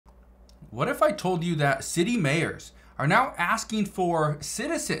What if I told you that city mayors are now asking for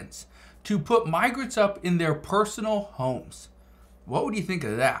citizens to put migrants up in their personal homes? What would you think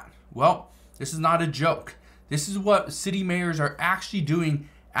of that? Well, this is not a joke. This is what city mayors are actually doing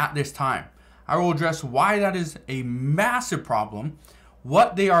at this time. I will address why that is a massive problem,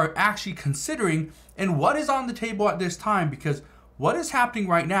 what they are actually considering, and what is on the table at this time, because what is happening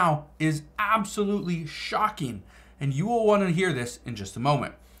right now is absolutely shocking, and you will want to hear this in just a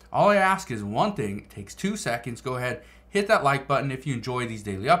moment. All I ask is one thing. It takes 2 seconds. Go ahead, hit that like button if you enjoy these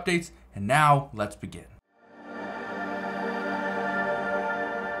daily updates, and now let's begin.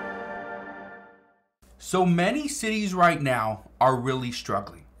 So many cities right now are really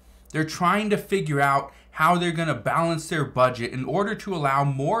struggling. They're trying to figure out how they're going to balance their budget in order to allow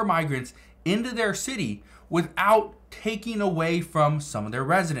more migrants into their city without taking away from some of their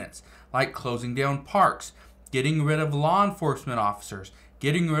residents, like closing down parks, getting rid of law enforcement officers,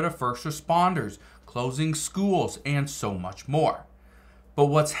 getting rid of first responders, closing schools, and so much more. But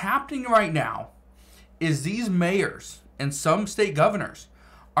what's happening right now is these mayors and some state governors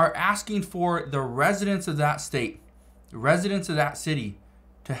are asking for the residents of that state, the residents of that city,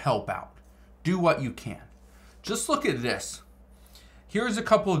 to help out. Do what you can. Just look at this. Here's a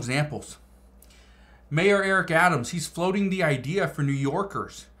couple examples. Mayor Eric Adams, he's floating the idea for New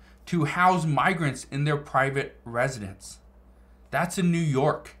Yorkers to house migrants in their private residence. That's in New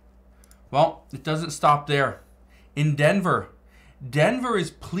York. Well, it doesn't stop there. In Denver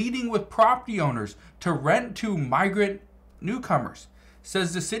is pleading with property owners to rent to migrant newcomers.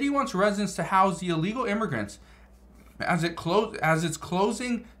 Says the city wants residents to house the illegal immigrants as it's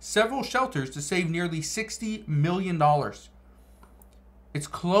closing several shelters to save nearly $60 million. It's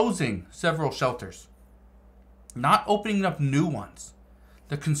closing several shelters, not opening up new ones.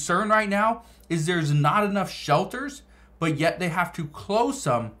 The concern right now is there's not enough shelters, but yet they have to close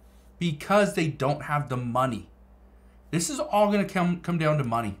some because they don't have the money. This is all going to come down to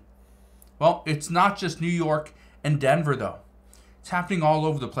money. Well, it's not just New York and Denver, though. It's happening all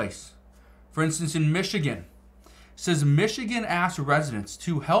over the place. For instance, in Michigan, it says Michigan asked residents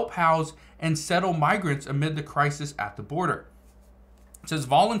to help house and settle migrants amid the crisis at the border. It says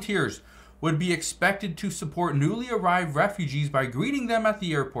volunteers would be expected to support newly arrived refugees by greeting them at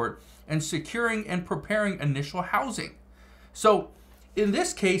the airport and securing and preparing initial housing. So in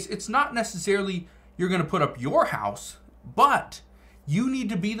this case, it's not necessarily you're going to put up your house, but you need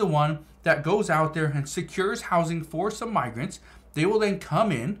to be the one that goes out there and secures housing for some migrants. They will then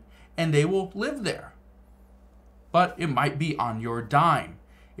come in and they will live there. But it might be on your dime.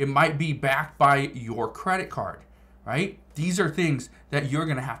 It might be backed by your credit card, right? These are things that you're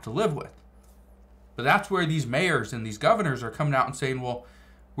going to have to live with. But that's where these mayors and these governors are coming out and saying, well,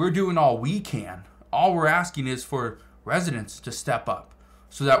 we're doing all we can. All we're asking is for residents to step up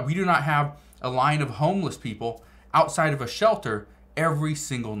so that we do not have a line of homeless people outside of a shelter every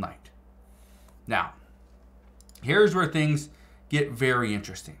single night. Now, here's where things get very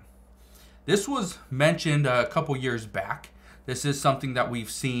interesting. This was mentioned a couple years back. This is something that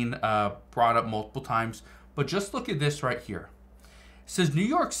we've seen brought up multiple times, but just look at this right here. It says New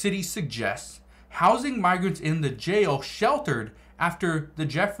York City suggests housing migrants in the jail sheltered after the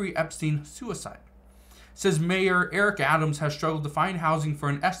Jeffrey Epstein suicide. It says Mayor Eric Adams has struggled to find housing for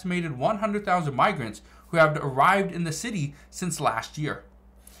an estimated 100,000 migrants who have arrived in the city since last year.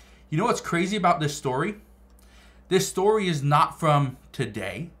 You know what's crazy about this story? This story is not from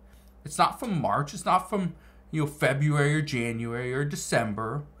today. It's not from March. It's not from February or January or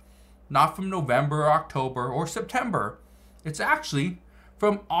December. Not from November or October or September. It's actually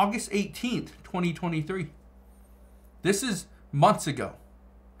from August 18th, 2023. This is months ago.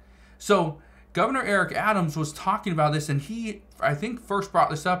 So Governor Eric Adams was talking about this, and he, I think, first brought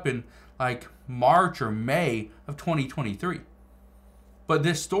this up in like March or May of 2023. But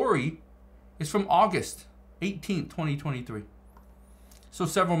this story is from August 18th, 2023. So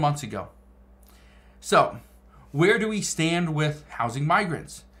several months ago. So where do we stand with housing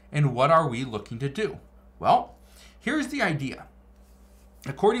migrants? And what are we looking to do? Well, here's the idea.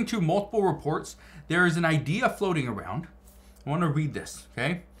 According to multiple reports, there is an idea floating around. I want to read this,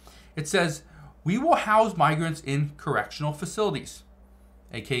 okay? It says, we will house migrants in correctional facilities,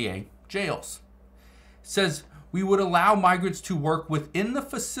 aka jails. It says, we would allow migrants to work within the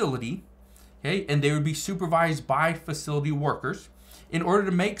facility, okay, and they would be supervised by facility workers in order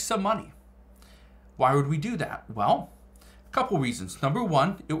to make some money. Why would we do that? Well, a couple reasons. Number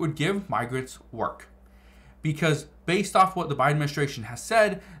one, it would give migrants work. Because based off what the Biden administration has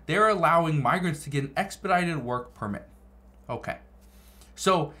said, they're allowing migrants to get an expedited work permit. Okay.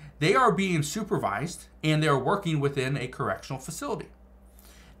 So they are being supervised and they're working within a correctional facility.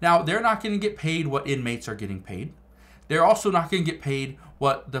 Now, they're not going to get paid what inmates are getting paid. They're also not going to get paid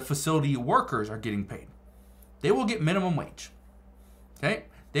what the facility workers are getting paid. They will get minimum wage. Okay?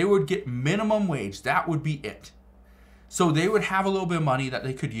 They would get minimum wage. That would be it. So they would have a little bit of money that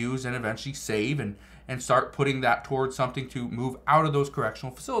they could use and eventually save and start putting that towards something to move out of those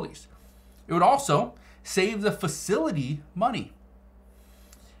correctional facilities. It would also save the facility money.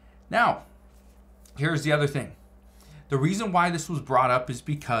 Now, here's the other thing. The reason why this was brought up is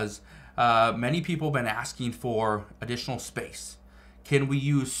because many people have been asking for additional space. Can we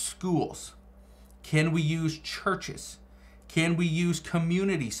use schools? Can we use churches? Can we use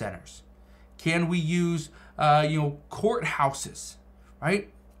community centers? Can we use courthouses, right?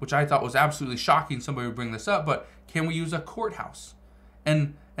 Which I thought was absolutely shocking somebody would bring this up, but can we use a courthouse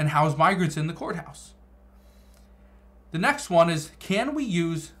and house migrants in the courthouse? The next one is, can we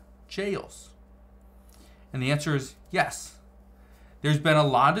use jails? And the answer is yes. There's been a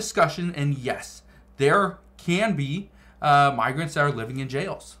lot of discussion, and yes, there can be migrants that are living in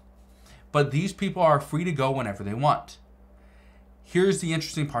jails. But these people are free to go whenever they want. Here's the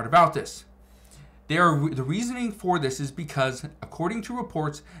interesting part about this. The reasoning for this is because, according to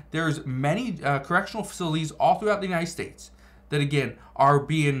reports, there's many correctional facilities all throughout the United States that, again, are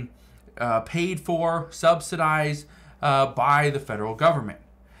being paid for, subsidized by the federal government.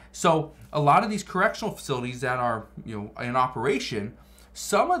 So a lot of these correctional facilities that are in operation,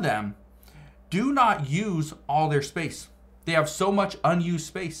 some of them do not use all their space. They have so much unused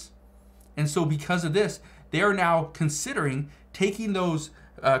space. And so because of this, they are now considering taking those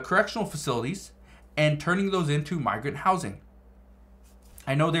correctional facilities and turning those into migrant housing.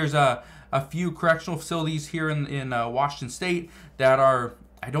 I know there's a few correctional facilities here in Washington State that are,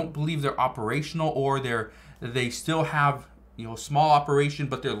 I don't believe they're operational, or they still have small operation,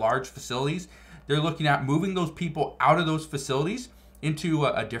 but they're large facilities. They're looking at moving those people out of those facilities into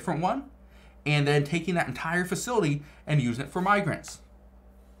a different one, and then taking that entire facility and using it for migrants.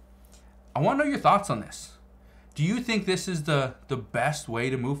 I want to know your thoughts on this. Do you think this is the best way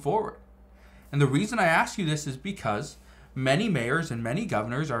to move forward? And the reason I ask you this is because many mayors and many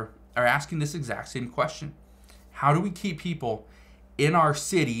governors are asking this exact same question. How do we keep people in our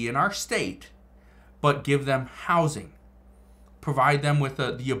city, in our state, but give them housing? Provide them with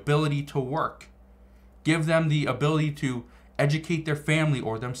the ability to work. Give them the ability to educate their family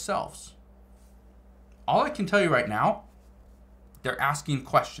or themselves. All I can tell you right now, they're asking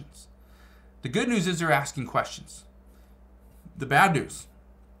questions. The good news is they're asking questions. The bad news,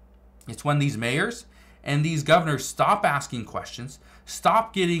 it's when these mayors and these governors stop asking questions,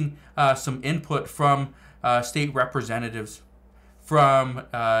 stop getting some input from state representatives, from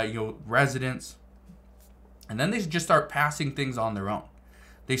residents, and then they just start passing things on their own.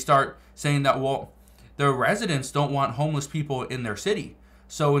 They start saying that, well, the residents don't want homeless people in their city.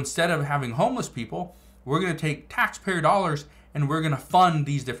 So instead of having homeless people, we're going to take taxpayer dollars and we're going to fund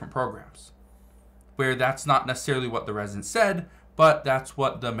these different programs. Where that's not necessarily what the residents said, but that's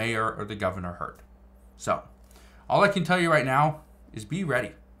what the mayor or the governor heard. So all I can tell you right now is be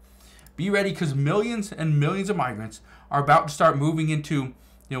ready. Be ready, because millions and millions of migrants are about to start moving into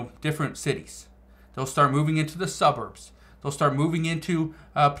different cities. They'll start moving into the suburbs. They'll start moving into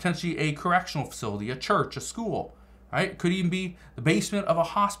potentially a correctional facility, a church, a school, right? It could even be the basement of a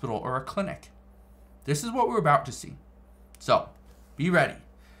hospital or a clinic. This is what we're about to see. So be ready.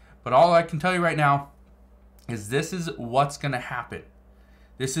 But all I can tell you right now is this is what's going to happen.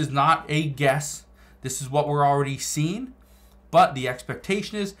 This is not a guess. This is what we're already seeing. But the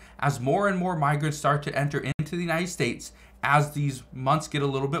expectation is, as more and more migrants start to enter into the United States, as these months get a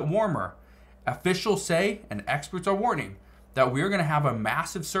little bit warmer, officials say, and experts are warning, that we're going to have a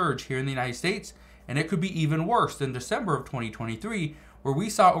massive surge here in the United States, and it could be even worse than December of 2023, where we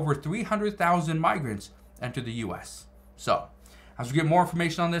saw over 300,000 migrants enter the U.S. So, as we get more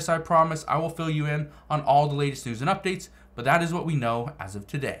information on this, I promise I will fill you in on all the latest news and updates, but that is what we know as of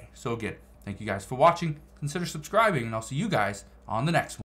today. So again, thank you guys for watching. Consider subscribing, and I'll see you guys on the next one.